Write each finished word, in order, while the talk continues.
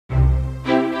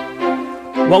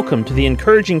Welcome to the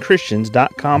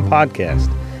EncouragingChristians.com podcast.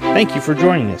 Thank you for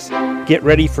joining us. Get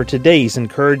ready for today's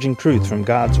encouraging truth from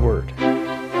God's Word.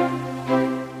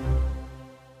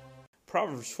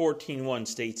 Proverbs 14:1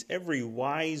 states, "Every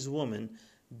wise woman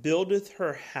buildeth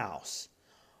her house,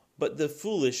 but the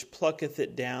foolish plucketh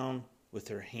it down with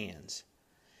her hands."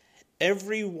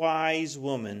 Every wise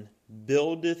woman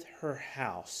buildeth her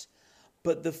house,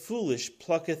 but the foolish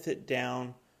plucketh it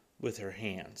down with her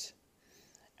hands.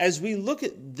 As we look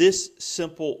at this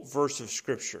simple verse of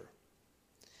Scripture,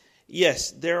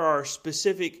 yes, there are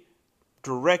specific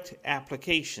direct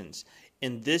applications.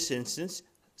 In this instance,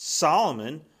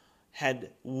 Solomon had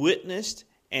witnessed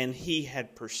and he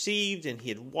had perceived and he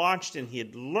had watched and he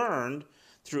had learned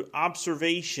through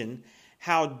observation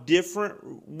how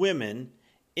different women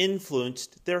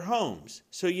influenced their homes.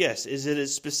 So yes, is it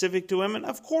as specific to women?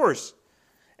 Of course.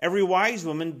 Every wise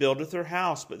woman buildeth her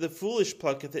house, but the foolish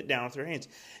plucketh it down with her hands.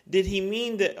 Did he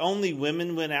mean that only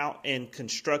women went out and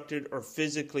constructed or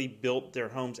physically built their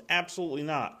homes? Absolutely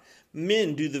not.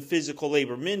 Men do the physical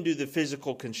labor. Men do the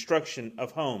physical construction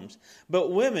of homes.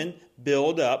 But women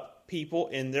build up people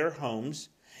in their homes,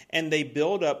 and they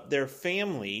build up their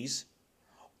families,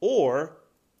 or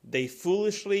they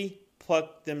foolishly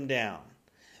pluck them down.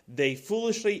 They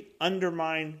foolishly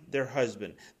undermine their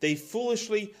husband. They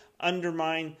foolishly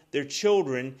undermine their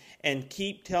children and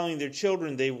keep telling their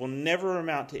children they will never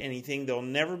amount to anything. They'll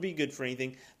never be good for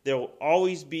anything. They'll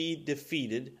always be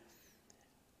defeated.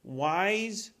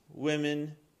 Wise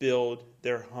women build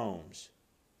their homes.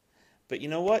 But you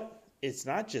know what? It's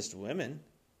not just women.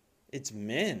 It's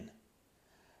men.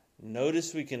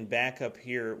 Notice we can back up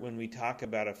here when we talk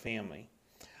about a family.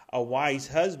 A wise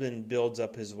husband builds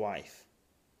up his wife.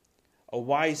 A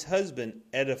wise husband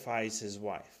edifies his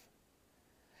wife.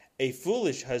 A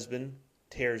foolish husband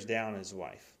tears down his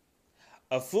wife.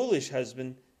 A foolish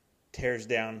husband tears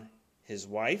down his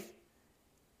wife,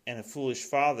 and a foolish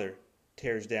father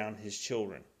tears down his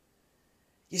children.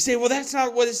 You say, well, that's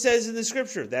not what it says in the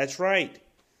Scripture. That's right.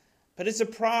 But it's a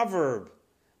proverb.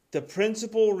 The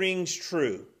principle rings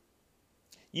true.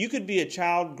 You could be a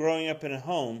child growing up in a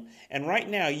home, and right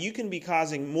now you can be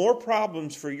causing more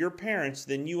problems for your parents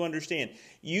than you understand.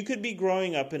 You could be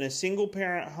growing up in a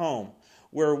single-parent home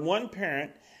where one parent,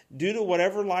 due to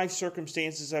whatever life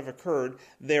circumstances have occurred,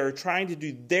 they're trying to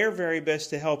do their very best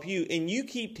to help you, and you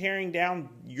keep tearing down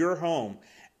your home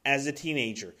as a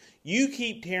teenager. You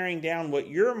keep tearing down what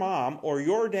your mom or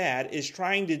your dad is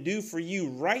trying to do for you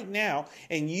right now,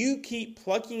 and you keep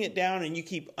plucking it down and you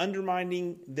keep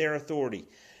undermining their authority.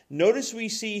 Notice we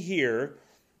see here,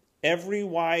 every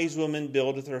wise woman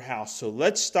buildeth her house. So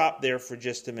let's stop there for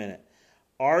just a minute.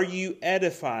 Are you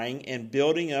edifying and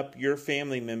building up your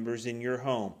family members in your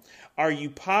home? Are you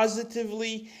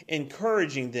positively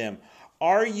encouraging them?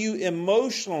 Are you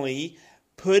emotionally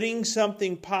putting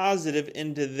something positive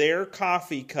into their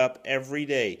coffee cup every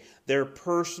day, their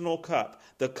personal cup,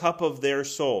 the cup of their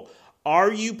soul?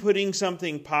 Are you putting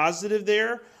something positive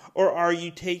there, or are you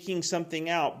taking something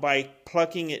out by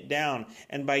plucking it down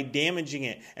and by damaging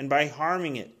it and by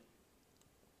harming it?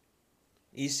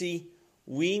 You see,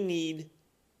 we need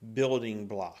building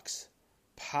blocks,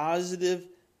 positive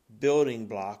building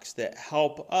blocks that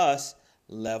help us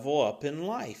level up in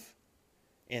life.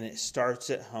 And it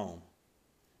starts at home.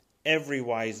 Every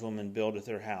wise woman buildeth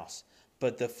her house,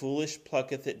 but the foolish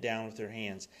plucketh it down with her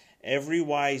hands. Every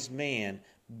wise man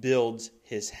builds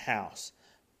his house,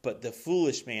 but the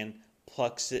foolish man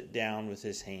plucks it down with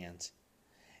his hands.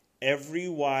 Every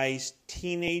wise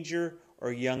teenager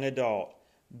or young adult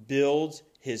builds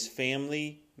his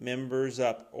family members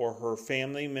up or her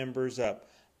family members up,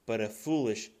 but a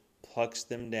foolish plucks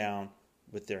them down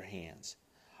with their hands.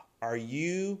 Are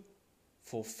you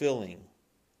fulfilling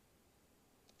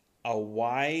a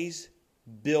wise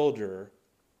builder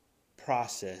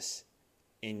process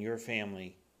in your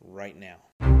family right now?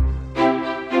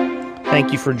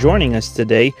 Thank you for joining us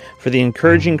today for the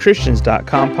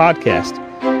EncouragingChristians.com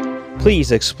podcast.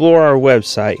 Please explore our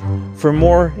website for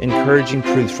more encouraging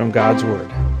truths from God's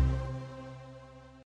Word.